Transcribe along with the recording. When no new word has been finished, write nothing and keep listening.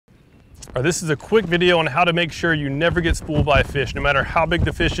This is a quick video on how to make sure you never get spooled by a fish, no matter how big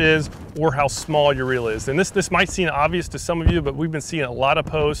the fish is or how small your reel is. And this might seem obvious to some of you, but we've been seeing a lot of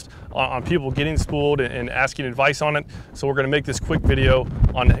posts on people getting spooled and asking advice on it. So we're gonna make this quick video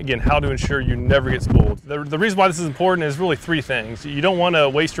on, again, how to ensure you never get spooled. The reason why this is important is really three things. You don't wanna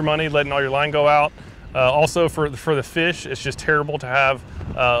waste your money letting all your line go out. Also for the fish, it's just terrible to have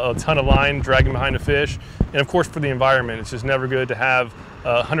a ton of line dragging behind a fish. And of course for the environment, it's just never good to have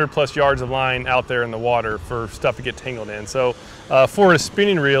 100+ yards of line out there in the water for stuff to get tangled in. So for a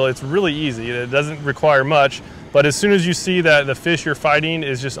spinning reel, it's really easy. It doesn't require much, but as soon as you see that the fish you're fighting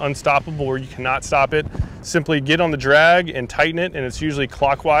is just unstoppable or you cannot stop it, simply get on the drag and tighten it, and it's usually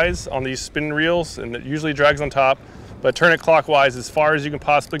clockwise on these spinning reels, and it usually drags on top, but turn it clockwise as far as you can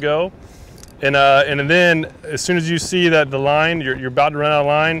possibly go. And then as soon as you see that the line, you're about to run out of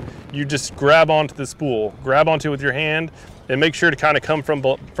line, you just grab onto the spool. Grab onto it with your hand and make sure to kind of come from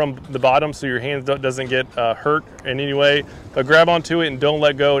the bottom so your hand doesn't get hurt in any way. But grab onto it and don't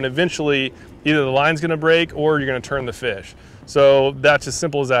let go, and eventually either the line's gonna break or you're gonna turn the fish. So that's as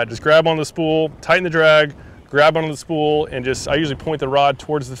simple as that. Just grab on the spool, tighten the drag, grab onto the spool, and I usually point the rod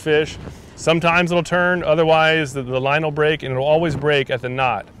towards the fish. Sometimes it'll turn, otherwise the line will break, and it'll always break at the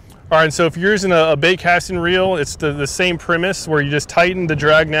knot. All right, so if you're using a bait casting reel, it's the same premise where you just tighten the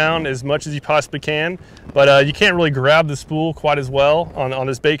drag down as much as you possibly can, but you can't really grab the spool quite as well on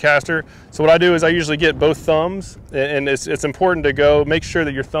this bait caster. So what I do is I usually get both thumbs, and it's important to make sure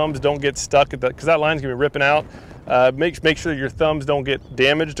that your thumbs don't get stuck, because that line's gonna be ripping out. Make sure that your thumbs don't get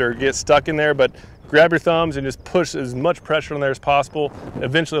damaged or get stuck in there, but grab your thumbs and just push as much pressure on there as possible.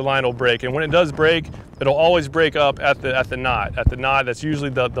 Eventually the line will break, and when it does break, it'll always break up at the knot. At the knot, that's usually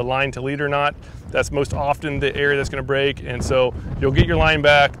the line to leader knot. That's most often the area that's gonna break, and so you'll get your line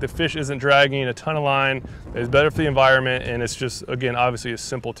back. The fish isn't dragging a ton of line. It's better for the environment, and it's just, again, obviously a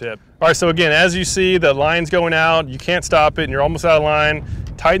simple tip. All right, so again, as you see, the line's going out, you can't stop it, and you're almost out of line.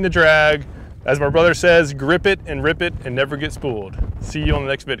 Tighten the drag. As my brother says, grip it and rip it and never get spooled. See you on the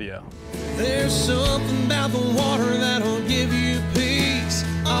next video. There's something about the water that'll give you peace,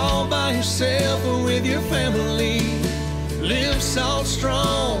 all by yourself or with your family. Live salt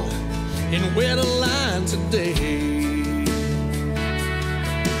strong and wear the line today.